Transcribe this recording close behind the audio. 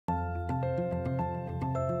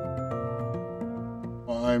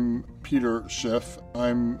I'm Peter Schiff.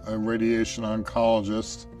 I'm a radiation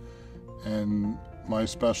oncologist, and my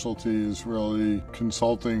specialty is really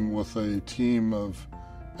consulting with a team of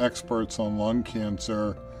experts on lung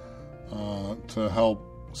cancer to help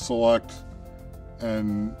select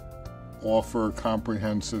and offer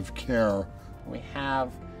comprehensive care. We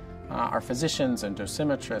have our physicians and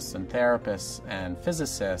dosimetrists and therapists and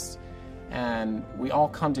physicists, and we all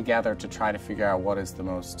come together to try to figure out what is the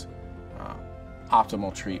most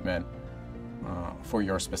optimal treatment for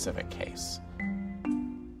your specific case.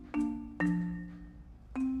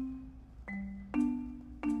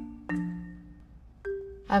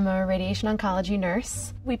 I'm a radiation oncology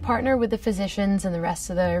nurse. We partner with the physicians and the rest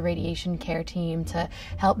of the radiation care team to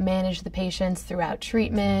help manage the patients throughout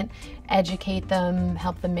treatment, educate them,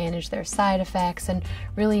 help them manage their side effects, and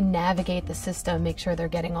really navigate the system, make sure they're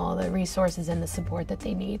getting all the resources and the support that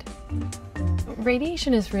they need.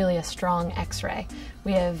 Radiation is really a strong X-ray.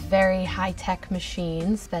 We have very high-tech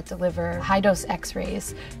machines that deliver high-dose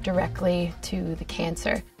X-rays directly to the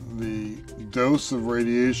cancer. The dose of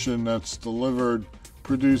radiation that's delivered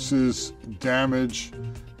produces damage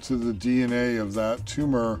to the DNA of that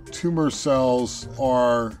tumor. Tumor cells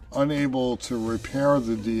are unable to repair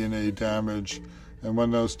the DNA damage, and when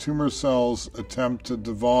those tumor cells attempt to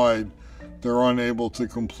divide, they're unable to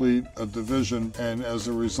complete a division, and as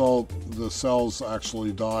a result, the cells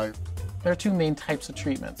actually die. There are two main types of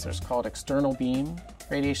treatments. There's called external beam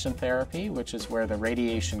radiation therapy, which is where the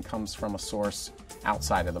radiation comes from a source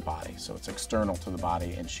outside of the body, so it's external to the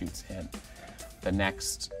body and shoots in. The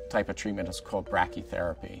next type of treatment is called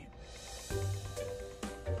brachytherapy.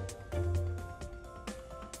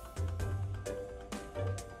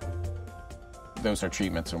 Those are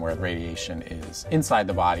treatments where radiation is inside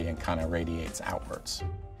the body and kind of radiates outwards.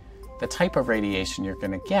 The type of radiation you're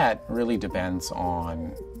going to get really depends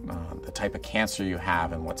on the type of cancer you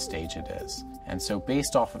have and what stage it is. And so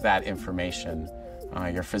based off of that information,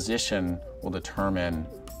 your physician will determine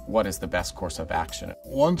what is the best course of action.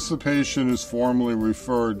 Once the patient is formally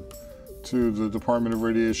referred to the Department of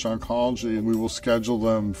Radiation Oncology, we will schedule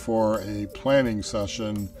them for a planning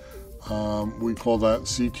session. We call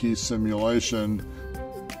that CT simulation.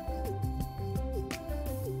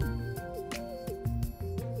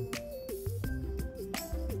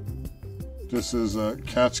 This is a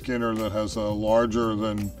CAT scanner that has a larger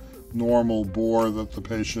than normal bore that the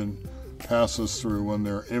patient passes through when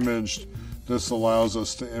they're imaged. This allows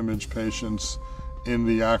us to image patients in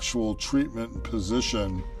the actual treatment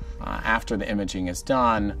position. After the imaging is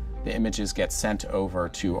done, the images get sent over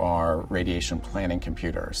to our radiation planning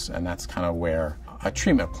computers, and that's kind of where a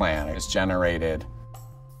treatment plan is generated.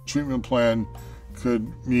 Treatment plan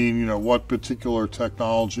could mean, what particular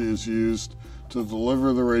technology is used to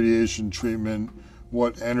deliver the radiation treatment,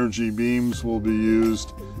 what energy beams will be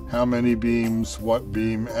used, how many beams, what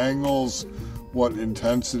beam angles, what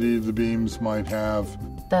intensity the beams might have.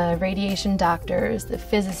 The radiation doctors, the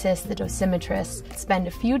physicists, the dosimetrists spend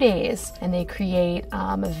a few days and they create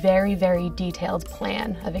a very, very detailed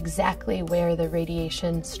plan of exactly where the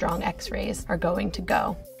radiation strong X-rays are going to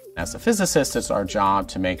go. As a physicist, it's our job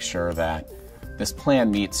to make sure that this plan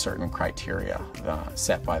meets certain criteria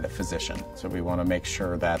set by the physician. So we want to make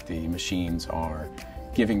sure that the machines are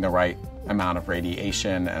giving the right amount of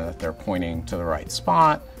radiation and that they're pointing to the right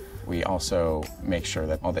spot. We also make sure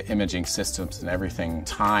that all the imaging systems and everything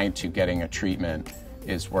tied to getting a treatment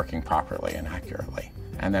is working properly and accurately.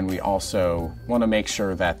 And then we also want to make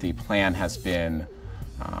sure that the plan has been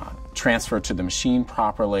transferred to the machine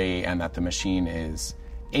properly and that the machine is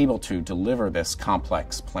able to deliver this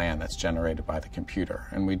complex plan that's generated by the computer.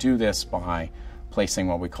 And we do this by placing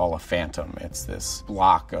what we call a phantom. It's this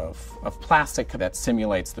block of plastic that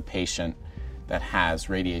simulates the patient that has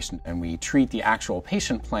radiation, and we treat the actual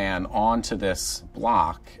patient plan onto this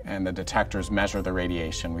block, and the detectors measure the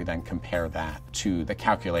radiation. We then compare that to the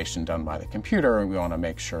calculation done by the computer, and we want to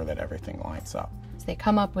make sure that everything lines up. They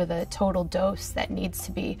come up with a total dose that needs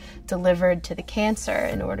to be delivered to the cancer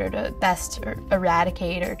in order to best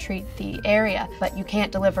eradicate or treat the area. But you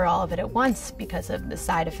can't deliver all of it at once because of the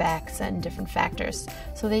side effects and different factors.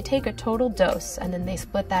 So they take a total dose and then they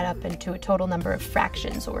split that up into a total number of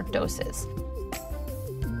fractions or doses.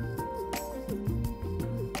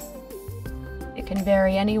 It can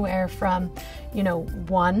vary anywhere from,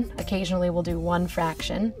 one, occasionally we'll do one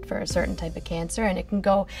fraction for a certain type of cancer, and it can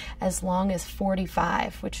go as long as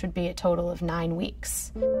 45, which would be a total of 9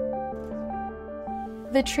 weeks.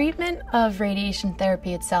 The treatment of radiation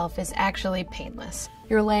therapy itself is actually painless.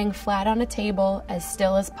 You're laying flat on a table as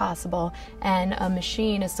still as possible, and a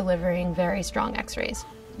machine is delivering very strong X-rays.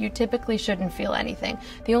 You typically shouldn't feel anything.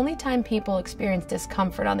 The only time people experience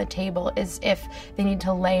discomfort on the table is if they need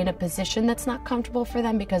to lay in a position that's not comfortable for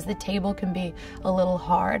them, because the table can be a little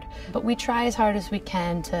hard. But we try as hard as we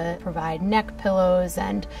can to provide neck pillows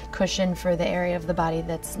and cushion for the area of the body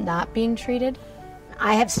that's not being treated.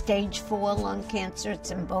 I have stage 4 lung cancer. It's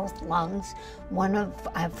in both lungs.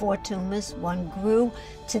 I have 4 tumors. One grew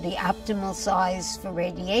to the optimal size for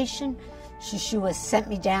radiation. Shishua sent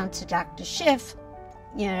me down to Dr. Schiff.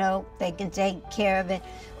 You know, they can take care of it.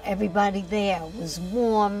 Everybody there was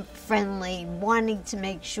warm, friendly, wanting to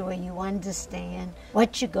make sure you understand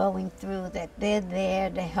what you're going through, that they're there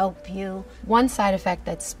to help you. One side effect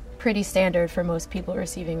that's pretty standard for most people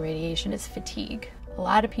receiving radiation is fatigue. A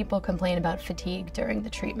lot of people complain about fatigue during the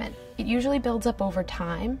treatment. It usually builds up over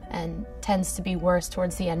time and tends to be worse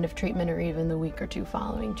towards the end of treatment or even the week or 2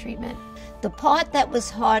 following treatment. The part that was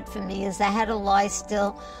hard for me is I had to lie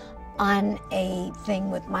still on a thing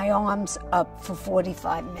with my arms up for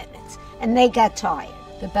 45 minutes, and they got tired.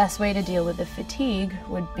 The best way to deal with the fatigue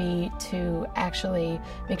would be to actually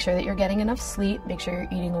make sure that you're getting enough sleep, make sure you're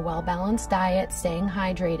eating a well-balanced diet, staying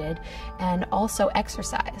hydrated, and also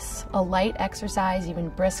exercise. A light exercise, even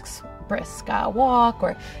brisk walk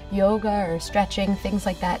or yoga or stretching, things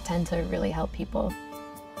like that tend to really help people.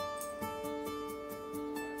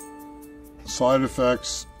 Side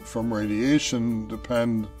effects from radiation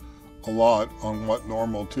depend a lot on what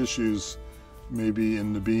normal tissues may be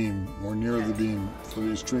in the beam or near the beam for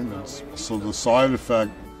these treatments. So the side effect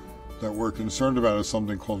that we're concerned about is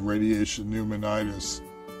something called radiation pneumonitis.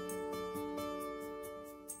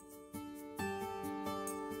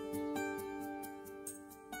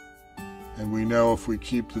 And we know if we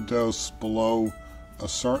keep the dose below a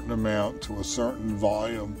certain amount to a certain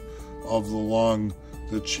volume of the lung,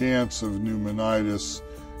 the chance of pneumonitis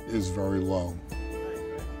is very low.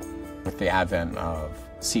 With the advent of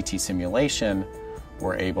CT simulation,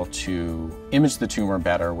 we're able to image the tumor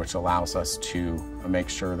better, which allows us to make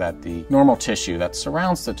sure that the normal tissue that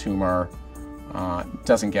surrounds the tumor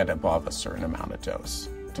doesn't get above a certain amount of dose,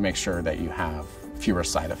 to make sure that you have fewer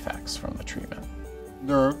side effects from the treatment.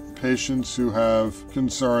 There are patients who have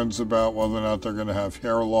concerns about whether or not they're going to have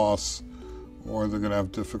hair loss, or they're going to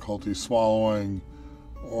have difficulty swallowing,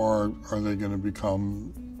 or are they going to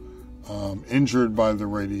become injured by the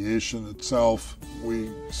radiation itself. We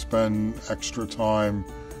spend extra time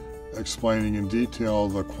explaining in detail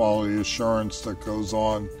the quality assurance that goes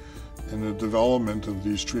on in the development of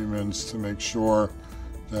these treatments to make sure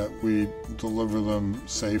that we deliver them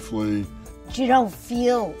safely. You don't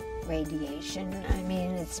feel radiation. I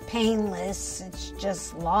mean, it's painless. It's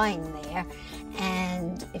just lying there.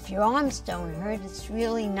 And if your arms don't hurt, it's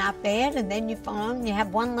really not bad. And then you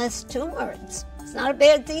have one less tumor. It's not a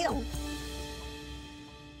bad deal.